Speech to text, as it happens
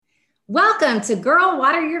Welcome to Girl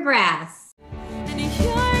Water Your Grass.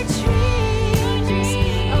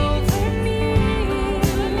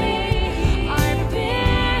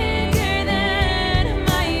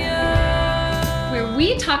 Where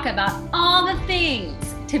we talk about all the things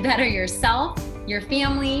to better yourself, your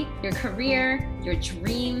family, your career, your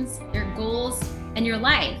dreams, your goals, and your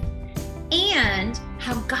life. And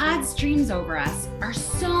how God's dreams over us are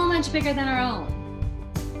so much bigger than our own.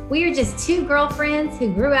 We are just two girlfriends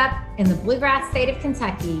who grew up in the bluegrass state of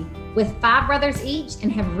Kentucky with 5 brothers each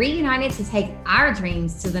and have reunited to take our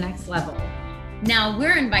dreams to the next level. Now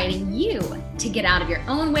we're inviting you to get out of your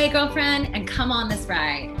own way, girlfriend, and come on this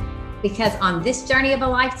ride. Because on this journey of a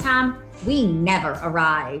lifetime, we never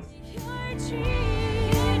arrive.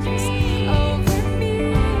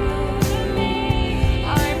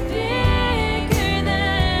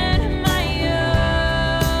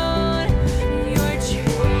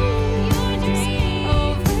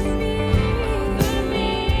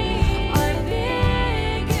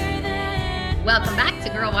 Welcome back to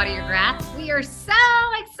Girl Water Your Grass. We are so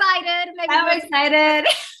excited.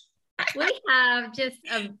 We have just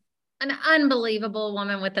an unbelievable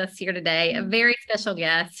woman with us here today, a very special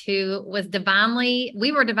guest who was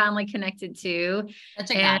we were divinely connected to.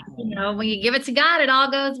 And, when you give it to God, it all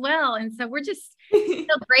goes well. And so we're just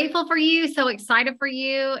so grateful for you, so excited for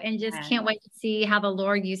you, and just can't wait to see how the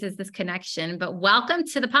Lord uses this connection. But welcome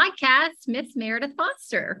to the podcast, Miss Meredith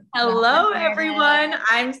Foster. Hello, everyone.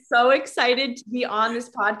 I'm so excited to be on this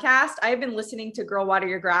podcast. I've been listening to Girl Water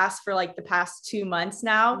Your Grass for like the past 2 months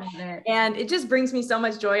now, and it just brings me so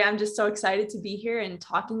much joy. I'm just so excited to be here and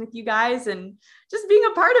talking with you guys and just being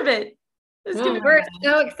a part of it. We're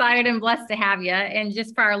so excited and blessed to have you. And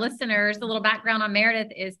just for our listeners, a little background on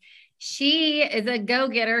Meredith is she is a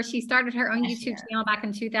go-getter. She started her own YouTube channel back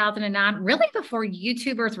in 2009, really before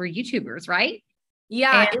YouTubers were YouTubers, right?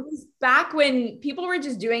 Yeah, it was back when people were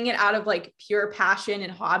just doing it out of like pure passion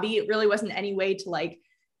and hobby. It really wasn't any way to like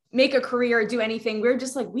make a career or do anything. We were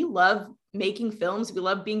just like, we love making films. We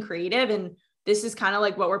love being creative. And this is kind of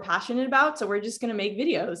like what we're passionate about. So we're just going to make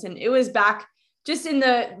videos. And it was back just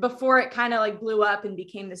before it kind of like blew up and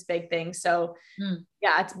became this big thing. So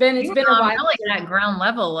yeah, it's been a while. Really at ground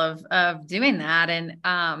level of doing that. And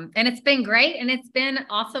it's been great. And it's been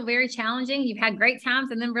also very challenging. You've had great times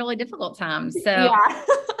and then really difficult times. So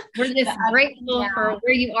we're just grateful for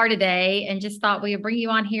where you are today, and just thought we would bring you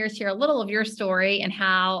on here, share a little of your story and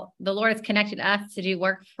how the Lord has connected us to do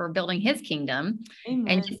work for building his kingdom. Amen.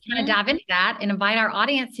 And just kind of dive into that and invite our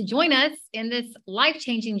audience to join us in this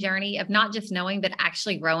life-changing journey of not just knowing, but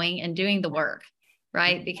actually growing and doing the work,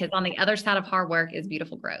 right? Because on the other side of hard work is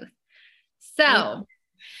beautiful growth. So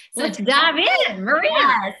let's dive in. Maria,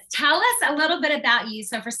 yes. Tell us a little bit about you.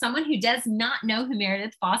 So for someone who does not know who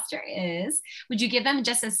Meredith Foster is, would you give them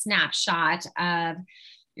just a snapshot of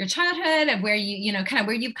your childhood, of where kind of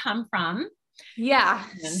where you've come from? Yeah.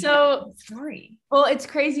 So story. Well, it's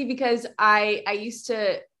crazy because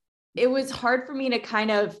it was hard for me to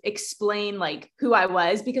kind of explain like who I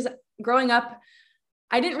was, because growing up,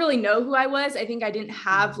 I didn't really know who I was. I think I didn't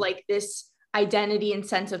have like this identity and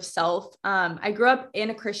sense of self. I grew up in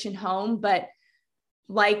a Christian home, but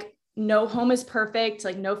like no home is perfect,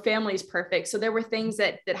 like no family is perfect. So there were things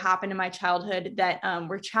that happened in my childhood that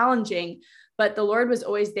were challenging, but the Lord was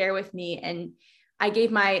always there with me. And I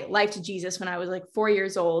gave my life to Jesus when I was like 4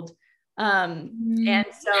 years old. And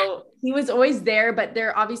so he was always there, but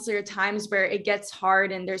there obviously are times where it gets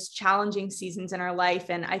hard and there's challenging seasons in our life.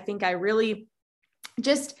 And I think I really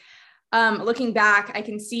just looking back, I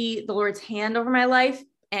can see the Lord's hand over my life,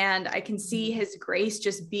 and I can see his grace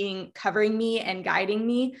just covering me and guiding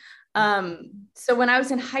me. So when I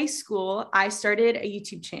was in high school, I started a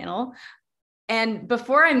YouTube channel, and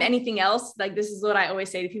before I'm anything else, like, this is what I always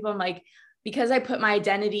say to people. I'm like, because I put my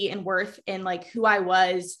identity and worth in like who I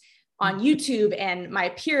was on YouTube and my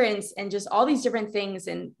appearance and just all these different things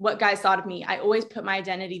and what guys thought of me, I always put my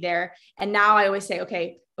identity there. And now I always say,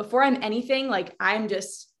 okay, before I'm anything, like, I'm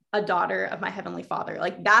just a daughter of my Heavenly Father.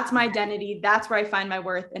 Like, that's my identity. That's where I find my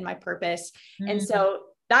worth and my purpose. And so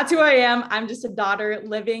that's who I am. I'm just a daughter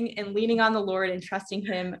living and leaning on the Lord and trusting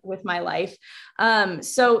him with my life.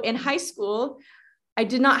 So in high school, I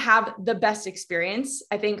did not have the best experience.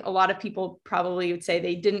 I think a lot of people probably would say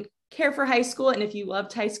they didn't care for high school. And if you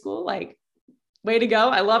loved high school, like, way to go.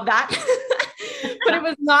 I love that. But it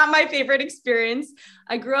was not my favorite experience.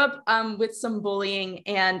 I grew up with some bullying,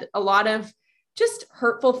 and a lot of just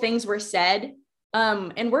hurtful things were said,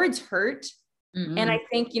 and words hurt. Mm-hmm. And I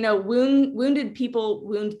think, wounded people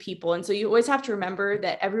wound people. And so you always have to remember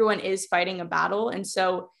that everyone is fighting a battle. And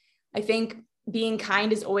so I think being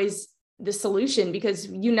kind is always the solution, because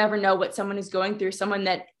you never know what someone is going through. Someone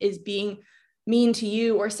that is being mean to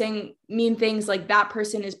you or saying mean things, like that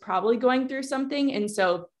person is probably going through something. And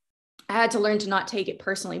so I had to learn to not take it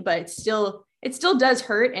personally, but it still does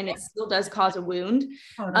hurt, and it still does cause a wound.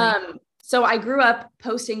 Totally. So I grew up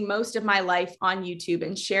posting most of my life on YouTube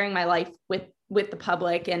and sharing my life with the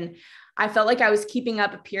public. And I felt like I was keeping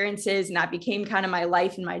up appearances, and that became kind of my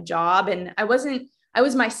life and my job. And I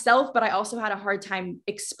was myself, but I also had a hard time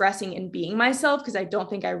expressing and being myself, because I don't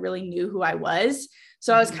think I really knew who I was.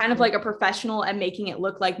 So I was kind of like a professional and making it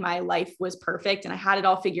look like my life was perfect and I had it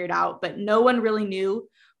all figured out, but no one really knew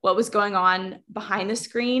what was going on behind the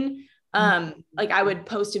screen. Like I would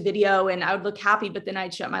post a video and I would look happy, but then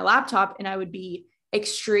I'd shut my laptop and I would be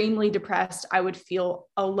extremely depressed. I would feel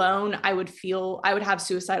alone. I would have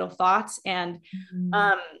suicidal thoughts. And,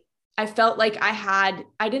 I felt like I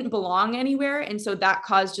didn't belong anywhere. And so that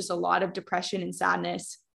caused just a lot of depression and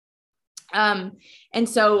sadness. And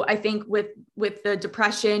so I think with the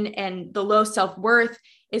depression and the low self-worth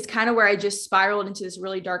is kind of where I just spiraled into this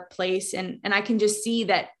really dark place. And I can just see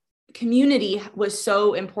that community was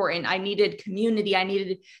so important. I needed community. I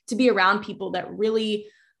needed to be around people that really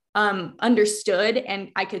understood and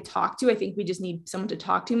I could talk to. I think we just need someone to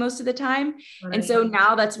talk to most of the time. Right. And so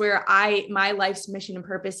now that's where my life's mission and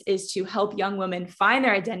purpose is to help young women find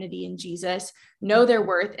their identity in Jesus, know their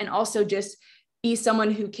worth, and also just be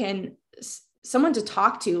someone to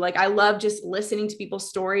talk to. Like I love just listening to people's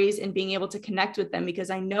stories and being able to connect with them, because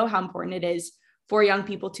I know how important it is for young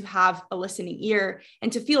people to have a listening ear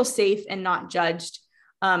and to feel safe and not judged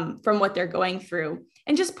from what they're going through,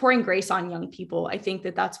 and just pouring grace on young people. I think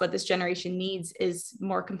that that's what this generation needs, is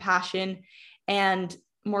more compassion and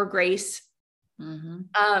more grace.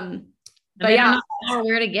 Mm-hmm. But yeah, not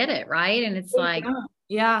where to get it. Right. And it's like,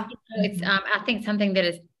 yeah, it's, I think something that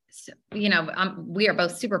is, we are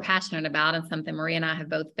both super passionate about, and something Maria and I have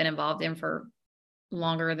both been involved in for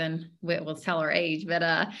longer than we'll tell our age, but,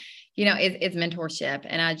 it's mentorship.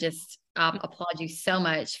 And I just applaud you so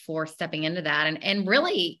much for stepping into that. And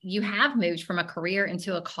really you have moved from a career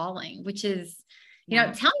into a calling, which is, tell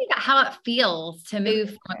me about how it feels to move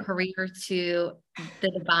from a career to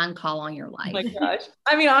the divine call on your life. Oh my gosh.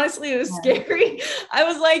 I mean, honestly, it was scary. I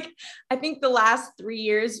was like, I think the last 3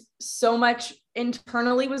 years, so much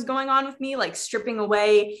internally was going on with me, like stripping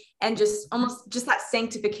away and just almost just that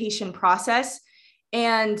sanctification process.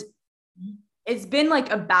 And it's been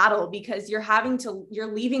like a battle, because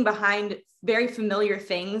you're leaving behind very familiar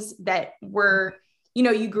things that were,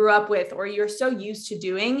 you grew up with, or you're so used to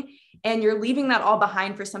doing, and you're leaving that all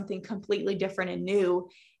behind for something completely different and new.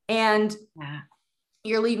 And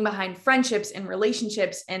you're leaving behind friendships and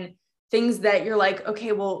relationships and things that you're like,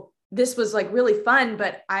 okay, well, this was like really fun,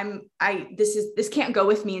 but this can't go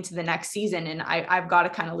with me into the next season. And I've got to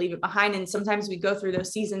kind of leave it behind. And sometimes we go through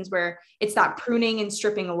those seasons where it's that pruning and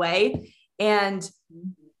stripping away, and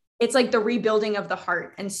it's like the rebuilding of the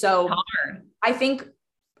heart. And so I think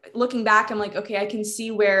looking back, I'm like, okay, I can see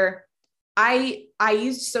where I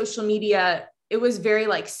used social media. It was very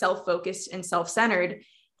like self-focused and self-centered.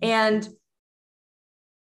 And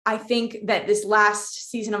I think that this last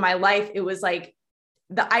season of my life, it was like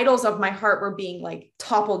the idols of my heart were being like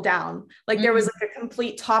toppled down. Like there was like a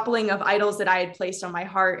complete toppling of idols that I had placed on my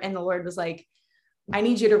heart. And the Lord was like, I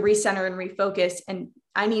need you to recenter and refocus. And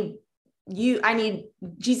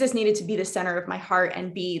Jesus needed to be the center of my heart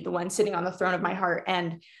and be the one sitting on the throne of my heart.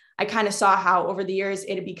 And I kind of saw how over the years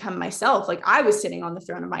it had become myself. Like I was sitting on the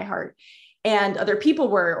throne of my heart and other people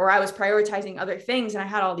were, or I was prioritizing other things, and I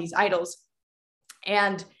had all these idols.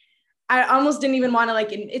 And I almost didn't even want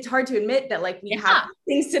to it's hard to admit that we have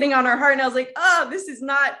things sitting on our heart. And I was like, oh, this is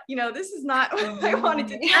not what I wanted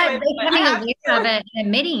to do. Becoming aware of it and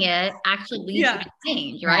admitting it actually leads to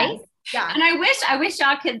change, right? Yeah. And I wish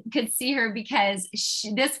y'all could see her, because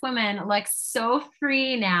this woman looks so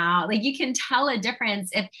free now. Like you can tell a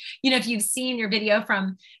difference if you've seen your video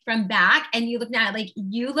from back and you look now, like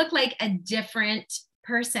you look like a different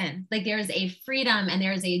person. Like there's a freedom and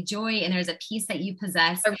there's a joy and there's a peace that you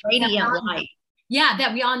possess. A radiant light. Yeah.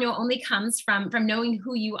 That we all know only comes from knowing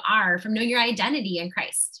who you are, from knowing your identity in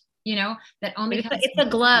Christ. That only it's a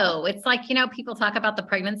glow. It's like, people talk about the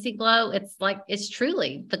pregnancy glow. It's like, it's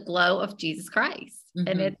truly the glow of Jesus Christ. Mm-hmm.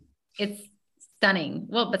 And it's stunning.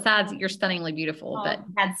 Well, besides you're stunningly beautiful, but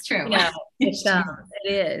that's true. It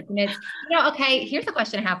is. And it's, okay, here's a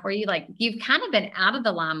question I have for you. Like you've kind of been out of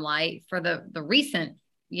the limelight for the recent,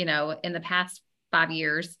 in the past 5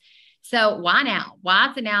 years. So why now? Why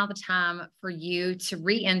is it now the time for you to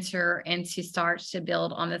re-enter and to start to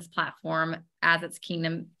build on this platform as it's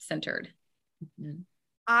kingdom centered?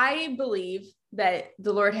 I believe that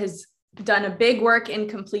the Lord has done a big work in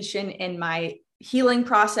completion in my healing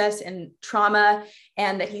process and trauma,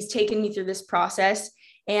 and that he's taken me through this process.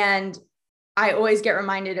 And I always get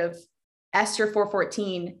reminded of Esther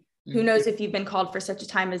 4:14. Who knows if you've been called for such a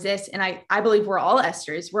time as this? And I believe we're all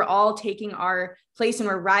Esthers. We're all taking our place and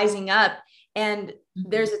we're rising up. And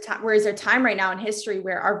there's a time right now in history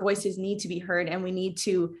where our voices need to be heard, and we need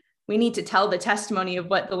to tell the testimony of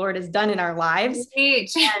what the Lord has done in our lives.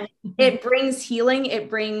 And it brings healing, it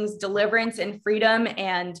brings deliverance and freedom.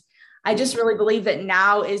 And I just really believe that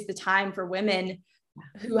now is the time for women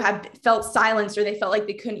who have felt silenced, or they felt like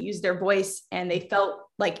they couldn't use their voice, and they felt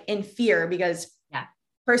like in fear, because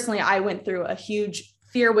personally, I went through a huge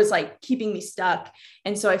fear was like keeping me stuck.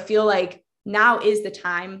 And so I feel like now is the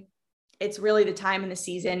time. It's really the time in the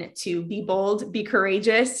season to be bold, be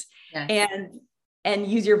courageous, and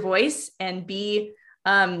use your voice and be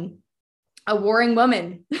a warring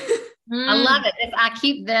woman. I love it. I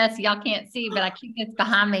keep this, y'all can't see, but I keep this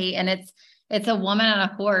behind me, and it's a woman on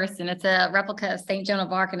a horse, and it's a replica of Saint Joan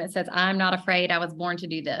of Arc, and it says, "I'm not afraid. I was born to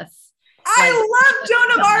do this." I love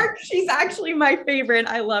Joan of Arc. She's actually my favorite.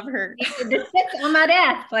 I love her. It sits on my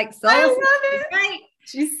desk, like so. I love it. Right?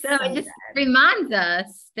 It just reminds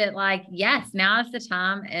us that, like, yes, now is the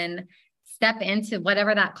time, and step into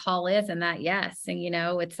whatever that call is, and that yes, and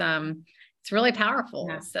it's really powerful.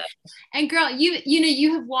 Yeah. So, and girl,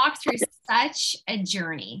 you have walked through such a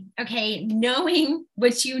journey. Okay, knowing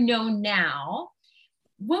what you know now,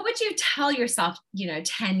 what would you tell yourself,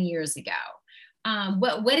 10 years ago?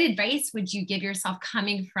 What advice would you give yourself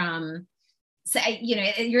coming from, say,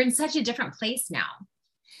 you're in such a different place now?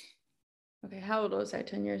 Okay. How old was I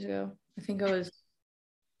 10 years ago? I think I was.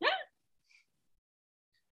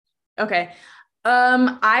 Okay.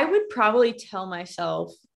 I would probably tell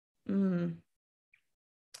myself, to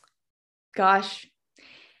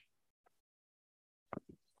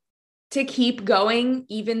keep going,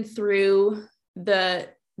 even through the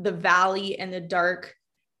valley and the dark,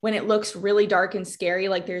 when it looks really dark and scary,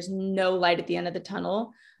 like there's no light at the end of the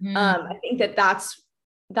tunnel. I think that's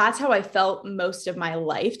how I felt most of my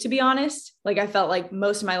life, to be honest. Like I felt like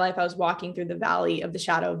most of my life I was walking through the valley of the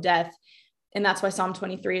shadow of death. And that's why Psalm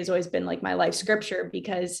 23 has always been like my life scripture,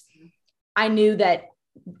 because I knew that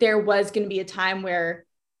there was going to be a time where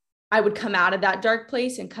I would come out of that dark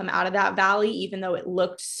place and come out of that valley, even though it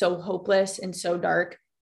looked so hopeless and so dark,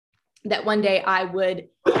 that one day I would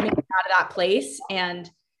make it out of that place, and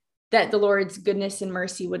that the Lord's goodness and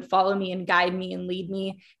mercy would follow me and guide me and lead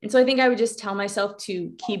me. And so I think I would just tell myself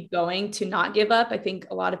to keep going, to not give up. I think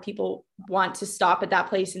a lot of people want to stop at that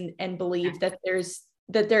place and believe that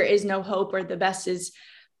there is no hope, or the best is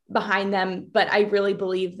behind them. But I really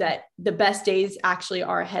believe that the best days actually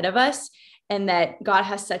are ahead of us, and that God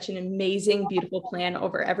has such an amazing, beautiful plan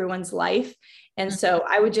over everyone's life. And so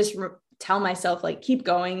I would just tell myself, like, keep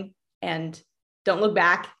going and don't look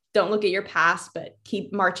back. Don't look at your past, but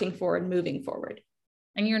keep marching forward, moving forward.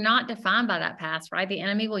 And you're not defined by that past, right? The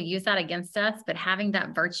enemy will use that against us, but having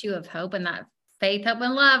that virtue of hope and that faith, hope,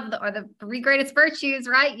 and love are the three greatest virtues,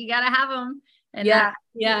 right? You got to have them. And that's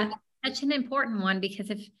such an important one, because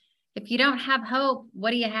if you don't have hope,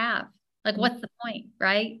 what do you have? Like, what's the point,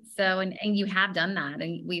 right? So, and you have done that,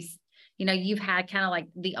 and you've had kind of like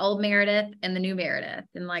the old Meredith and the new Meredith.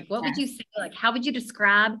 And like, what would you say, like, how would you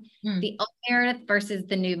describe the old Meredith versus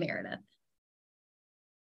the new Meredith?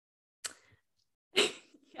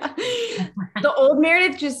 The old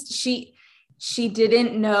Meredith, just, she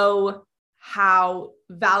didn't know how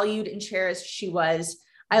valued and cherished she was.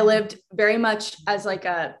 I lived very much as like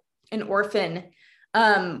an orphan,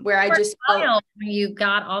 where I just felt you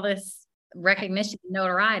got all this recognition,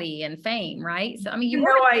 notoriety, and fame, right? So I mean, even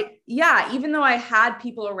though I had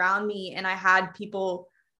people around me and I had people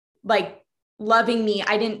like loving me,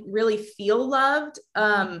 I didn't really feel loved.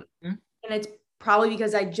 And it's probably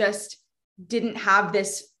because I just didn't have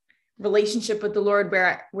this relationship with the Lord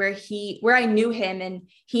where I knew him and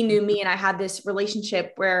he knew me, and I had this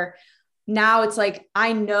relationship where now it's like,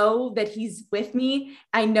 I know that he's with me.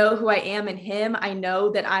 I know who I am in him. I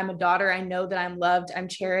know that I'm a daughter. I know that I'm loved, I'm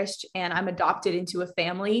cherished, and I'm adopted into a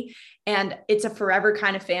family, and it's a forever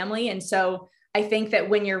kind of family. And so I think that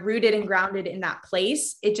when you're rooted and grounded in that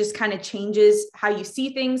place, it just kind of changes how you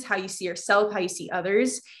see things, how you see yourself, how you see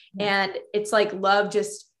others. And it's like love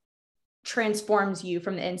just transforms you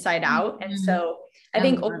from the inside out. And so I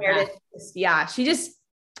think old Meredith,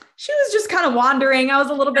 she was just kind of wandering. I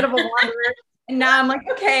was a little bit of a wanderer. And now I'm like,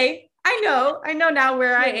 okay, I know now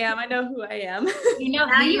where I am. I know who I am.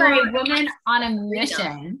 Now you're a woman on a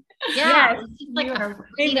mission. Yeah. It's just like a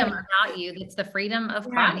freedom about you. That's the freedom of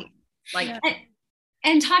Christ. Like,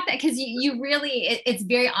 And talk that, because you really, it's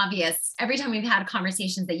very obvious every time we've had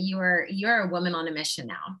conversations that you're a woman on a mission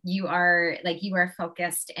now. You are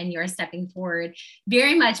focused and you're stepping forward,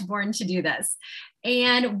 very much born to do this.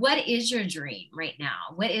 And what is your dream right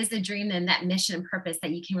now? What is the dream and that mission and purpose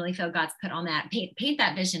that you can really feel God's put on that? Paint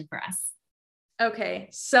that vision for us. Okay.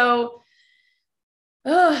 So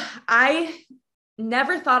I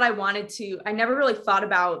never thought I never really thought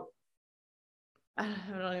about, I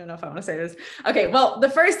don't even know if I want to say this. Okay. Well, the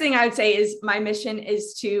first thing I would say is my mission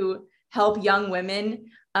is to help young women.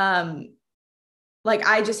 Like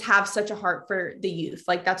I just have such a heart for the youth.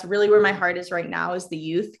 Like that's really where my heart is right now, is the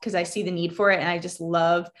youth, because I see the need for it. And I just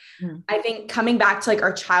love, I think coming back to like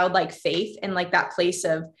our childlike faith and like that place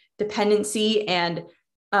of dependency and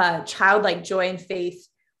childlike joy and faith,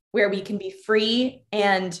 where we can be free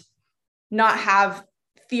and not have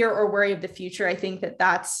fear or worry of the future. I think that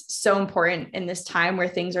that's so important in this time where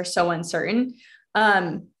things are so uncertain.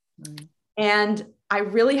 And I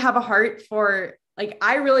really have a heart for, like,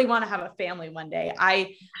 I really want to have a family one day.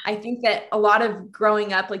 I think that a lot of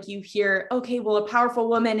growing up, like you hear, okay, well, a powerful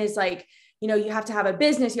woman is like, you know, you have to have a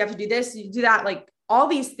business, you have to do this, you do that, like all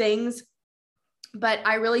these things. But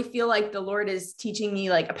I really feel like the Lord is teaching me,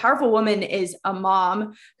 like, a powerful woman is a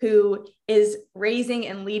mom who is raising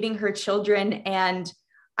and leading her children. And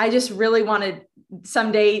I just really want to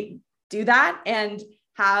someday do that and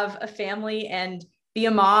have a family and be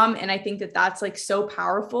a mom. And I think that that's like so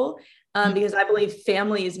powerful, because I believe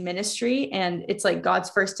family is ministry, and it's like God's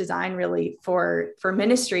first design really for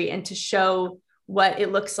ministry and to show what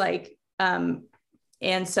it looks like.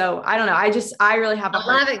 And so I don't know. I really have I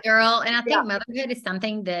love it, girl. And I think motherhood is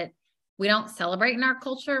something that we don't celebrate in our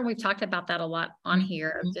culture. And we've talked about that a lot on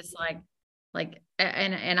here, just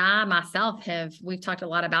and I myself we've talked a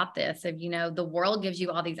lot about this of, you know, the world gives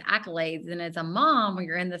you all these accolades. And as a mom, when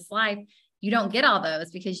you're in this life, you don't get all those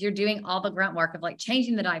because you're doing all the grunt work of like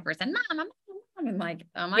changing the diapers and mom, I'm like,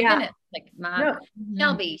 oh my goodness, like my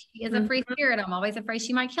Shelby, she is a free spirit. I'm always afraid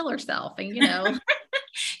she might kill herself. And, you know,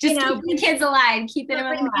 just keep the kids alive, keeping them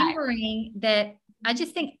alive. Remembering that I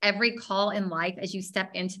just think every call in life, as you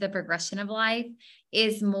step into the progression of life,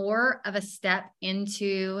 is more of a step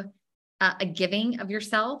into a giving of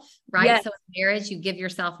yourself, right? Yes. So in marriage, you give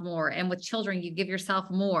yourself more. And with children, you give yourself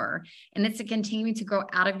more. And it's a continuing to grow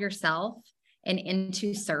out of yourself and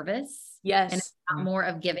into service. Yes. And it's more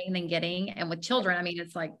of giving than getting. And with children, I mean,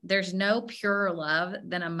 it's like, there's no purer love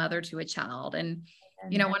than a mother to a child. And,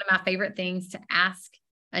 you know, one of my favorite things to ask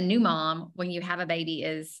a new mom when you have a baby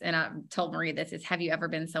is, and I told Marie this, is, have you ever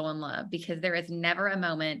been so in love? Because there is never a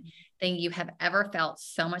moment that you have ever felt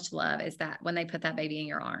so much love as that when they put that baby in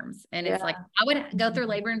your arms. And it's like, I would go through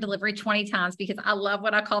labor and delivery 20 times because I love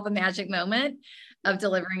what I call the magic moment of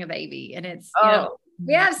delivering a baby. And it's, you know,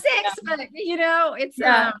 we have 6, but you know, it's,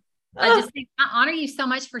 I just think I honor you so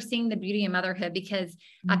much for seeing the beauty in motherhood, because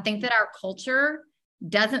I think that our culture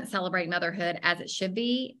doesn't celebrate motherhood as it should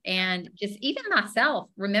be. And just even myself,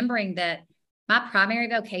 remembering that my primary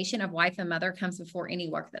vocation of wife and mother comes before any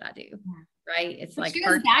work that I do. Right. It's which like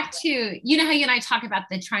goes back to, you know, how you and I talk about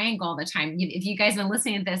the triangle all the time. If you guys have been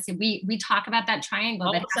listening to this, we talk about that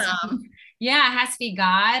triangle. Awesome. It has to be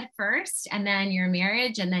God first, and then your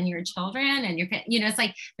marriage, and then your children, and you know, it's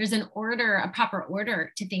like there's an order, a proper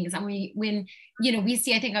order to things. And when you know, we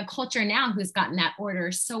see, I think, a culture now who's gotten that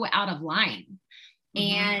order so out of line.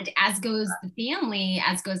 And as goes the family,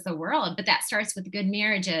 as goes the world, but that starts with good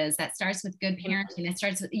marriages, that starts with good parenting, it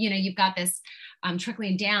starts with, you know, you've got this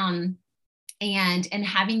trickling down and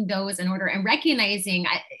having those in order and recognizing,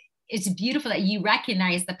 it's beautiful that you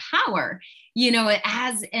recognize the power, you know,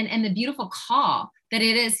 as, and the beautiful call that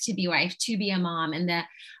it is to be wife, to be a mom, and the,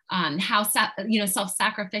 how, you know,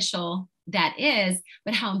 self-sacrificial that is,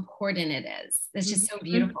 but how important it is. It's just so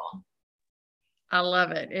beautiful. I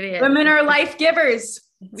love it. It is. Women are life givers.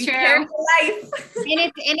 We care for life.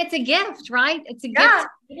 and it's a gift, right? It's a gift to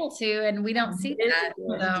be able to, and we don't see that.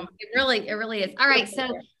 So it really is. All right. So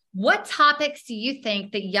what topics do you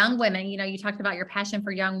think that young women, you know, you talked about your passion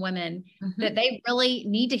for young women, that they really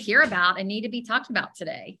need to hear about and need to be talked about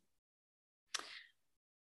today?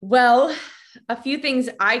 Well, a few things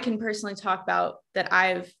I can personally talk about that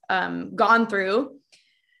I've gone through,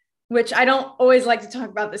 which I don't always like to talk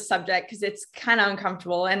about this subject because it's kind of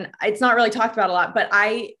uncomfortable and it's not really talked about a lot, but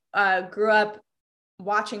I grew up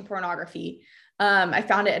watching pornography. I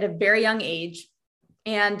found it at a very young age,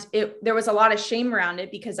 and there was a lot of shame around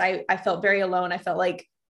it because I felt very alone. I felt like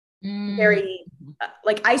very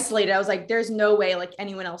like isolated. I was like, there's no way like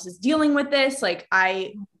anyone else is dealing with this. Like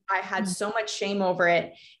I had so much shame over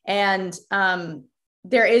it. And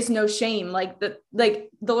there is no shame. Like the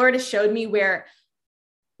Lord has showed me where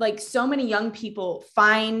like so many young people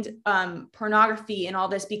find pornography and all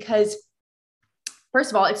this because, first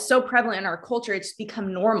of all, it's so prevalent in our culture. It's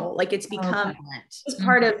become normal. Like it's become it's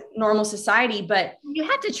part of normal society, but you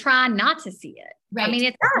have to try not to see it. Right. I mean,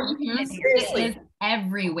 it is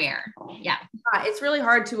everywhere. Yeah. It's really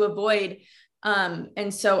hard to avoid.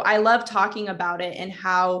 And so I love talking about it and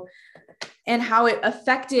how it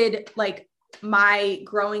affected like my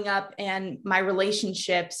growing up and my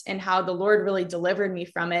relationships and how the Lord really delivered me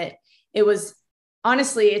from it. It was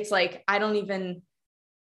honestly, it's like,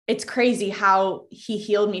 it's crazy how he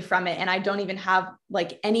healed me from it. And I don't even have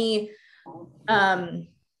like any,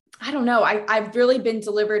 I don't know. I've really been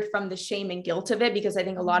delivered from the shame and guilt of it, because I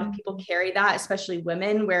think a lot of people carry that, especially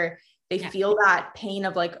women, where they feel that pain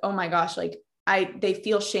of like, oh my gosh, like they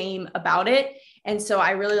feel shame about it. And so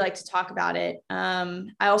I really like to talk about it. I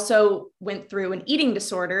also went through an eating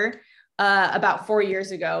disorder about 4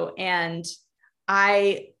 years ago, and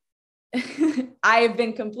I have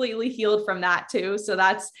been completely healed from that too. So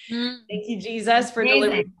that's, thank you, Jesus, for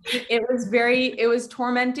delivering me. It was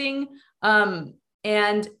tormenting.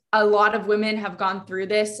 And a lot of women have gone through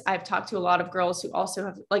this. I've talked to a lot of girls who also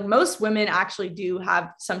have, like, most women actually do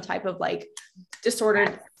have some type of like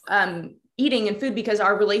disordered eating and food, because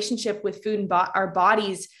our relationship with food and our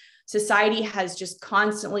bodies, society has just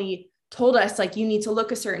constantly told us like, you need to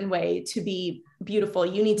look a certain way to be beautiful.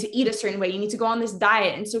 You need to eat a certain way. You need to go on this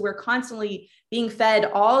diet. And so we're constantly being fed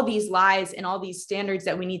all these lies and all these standards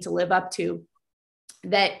that we need to live up to,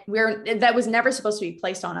 that was never supposed to be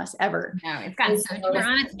placed on us ever. No, it's gotten so they're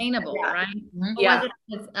unattainable, right? Yeah.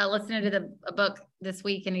 I was listening to a book this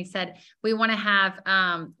week, and he said, we want to have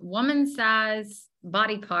woman-size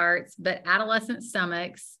body parts, but adolescent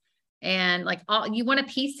stomachs, and like you want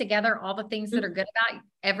to piece together all the things that are good about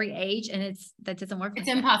every age, and that doesn't work. It's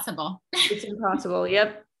impossible. It's impossible. Yep.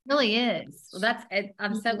 It really is. Well,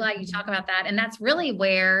 I'm so glad you talk about that. And that's really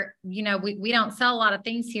where, we don't sell a lot of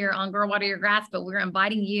things here on Girl Water Your Grass, but we're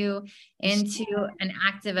inviting you into an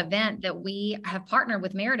active event that we have partnered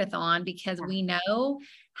with Meredith on, because we know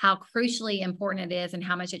how crucially important it is and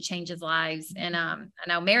how much it changes lives. And I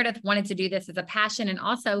know Meredith wanted to do this as a passion, and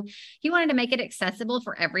also he wanted to make it accessible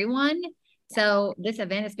for everyone. So this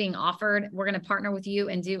event is being offered. We're going to partner with you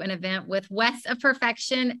and do an event with West of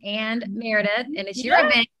Perfection and Meredith. And it's your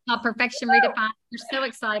event called Perfection Redefined. We're so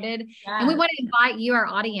excited. Yeah. And we want to invite you, our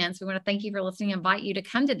audience. We want to thank you for listening, invite you to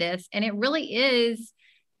come to this. And it really is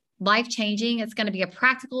life-changing. It's going to be a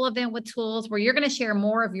practical event with tools where you're going to share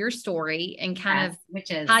more of your story and kind of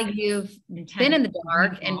which is how you've been in the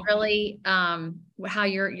dark, and really how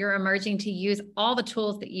you're emerging to use all the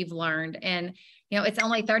tools that you've learned. And it's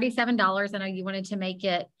only $37. I know you wanted to make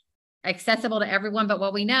it accessible to everyone, but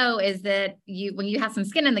what we know is that when you have some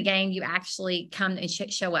skin in the game, you actually come and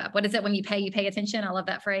show up. What is it? When you pay attention. I love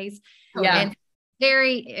that phrase. Yeah. And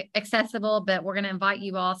very accessible, but we're going to invite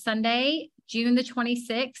you all Sunday, June the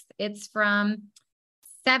 26th. It's from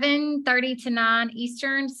 7:30 to 9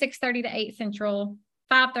 Eastern, 6:30 to 8 Central,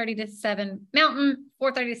 5:30 to 7 Mountain,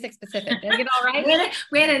 4:30 to 6 Pacific. Did I get it all right?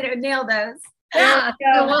 We had to nail those. Yeah,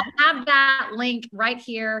 so we'll have that link right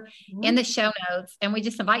here in the show notes, and we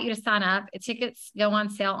just invite you to sign up. Tickets go on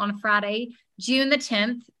sale on Friday, June the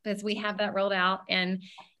 10th, as we have that rolled out, and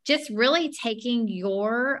just really taking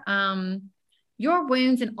your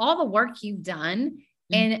wounds and all the work you've done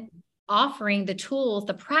and offering the tools,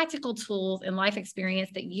 the practical tools and life experience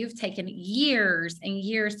that you've taken years and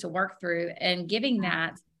years to work through, and giving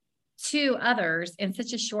that to others in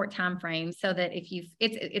such a short time frame, so that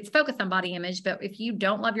it's focused on body image, but if you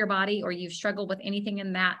don't love your body, or you've struggled with anything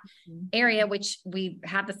in that area, which we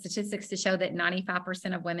have the statistics to show that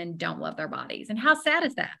 95% of women don't love their bodies. And how sad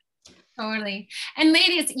is that? Totally. And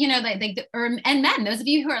ladies, and men, those of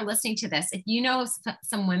you who are listening to this, if you know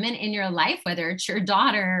some women in your life, whether it's your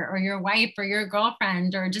daughter or your wife or your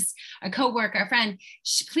girlfriend or just a coworker, a friend,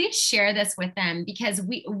 please share this with them, because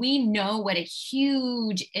we know what a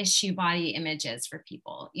huge issue body image is for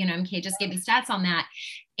people. MK just gave the stats on that.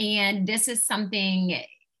 And this is something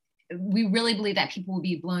we really believe that people will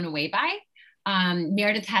be blown away by.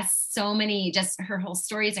 Meredith has so many, just her whole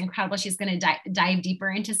story is incredible. She's going to dive deeper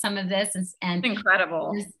into some of this, and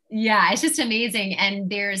incredible. Yeah, it's just amazing. And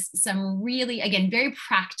there's some really, again, very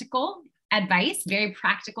practical advice, very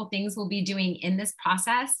practical things we'll be doing in this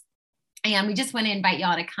process. And we just want to invite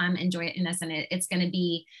y'all to come and join us. And it's going to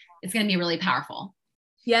be really powerful.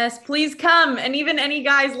 Yes, please come. And even any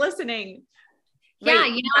guys listening. Yeah.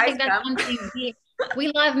 I think that's one thing.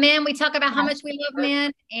 We love men. We talk about how much we love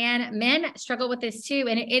men, and men struggle with this too.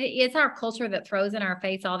 And it's our culture that throws in our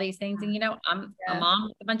face all these things. And, I'm a mom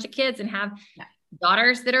with a bunch of kids and have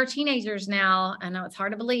daughters that are teenagers now. I know it's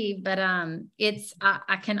hard to believe, but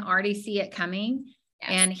I can already see it coming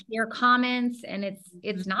and hear comments, and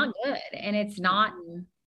it's not good. And it's not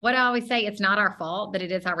what I always say, it's not our fault, but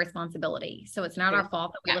it is our responsibility. So it's not our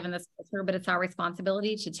fault that we live in this culture, but it's our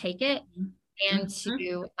responsibility to take it and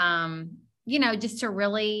to, just to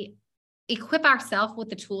really equip ourselves with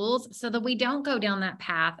the tools so that we don't go down that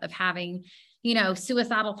path of having,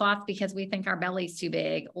 suicidal thoughts because we think our belly's too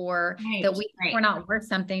big, or that we're not worth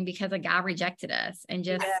something because a guy rejected us, and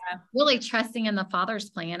just really trusting in the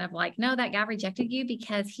Father's plan of like, no, that guy rejected you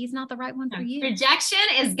because he's not the right one for you. Rejection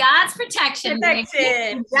is God's protection.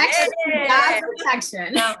 Rejection is God's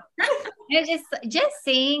protection. So, just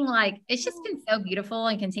seeing, like, it's just been so beautiful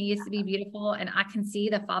and continues to be beautiful. And I can see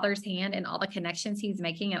the Father's hand in all the connections he's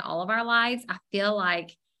making in all of our lives. I feel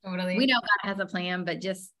like we know God has a plan, but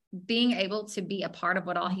just being able to be a part of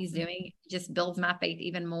what all he's doing just builds my faith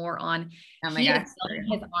even more on he is building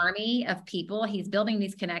his army of people. He's building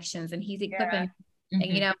these connections and he's equipping.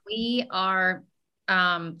 And, we are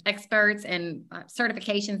experts and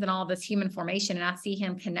certifications and all this human formation. And I see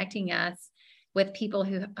him connecting us with people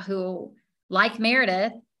who like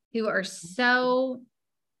Meredith, who are so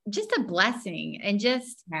just a blessing and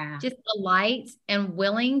just a light, and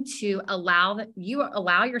willing to allow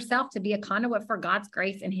yourself to be a conduit for God's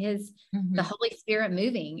grace and his, the Holy Spirit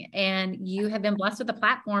moving. And you have been blessed with a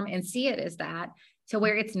platform and see it as that, to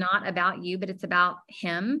where it's not about you, but it's about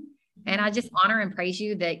him. And I just honor and praise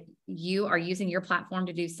you that you are using your platform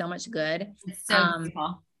to do so much good. It's so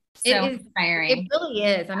beautiful. So inspiring. It really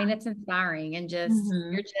is. I mean, it's inspiring, and just,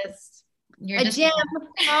 you're a just gem.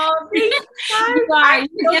 Oh, I'm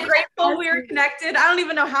so grateful we were connected. I don't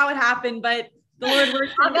even know how it happened, but the Lord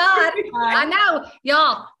worked. Oh God, I know,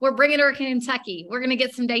 y'all. We're bringing her to Kentucky. We're gonna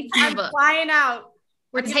get some dates in the book. Flying out.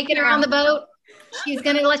 We're taking her on the boat. She's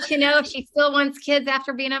gonna let you know if she still wants kids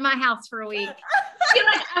after being at my house for a week.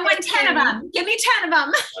 I want 10 of them. Give me 10 of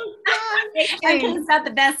them. My kids got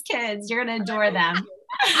the best kids. You're gonna adore them.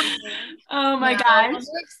 Oh my gosh.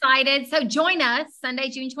 We're excited. So join us Sunday,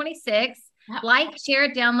 June 26th. Like, share,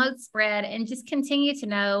 download, spread, and just continue to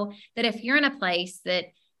know that if you're in a place that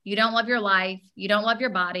you don't love your life, you don't love your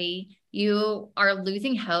body, you are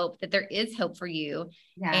losing hope, that there is hope for you.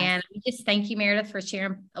 And we just thank you, Meredith, for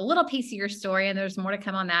sharing a little piece of your story. And there's more to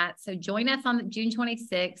come on that. So join us on June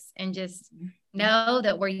 26th, and just know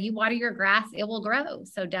that where you water your grass, it will grow.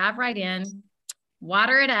 So dive right in,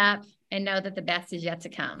 water it up, and know that the best is yet to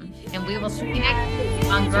come. And we will see you next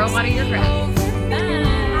week on Girl Water Your Grass. Bye.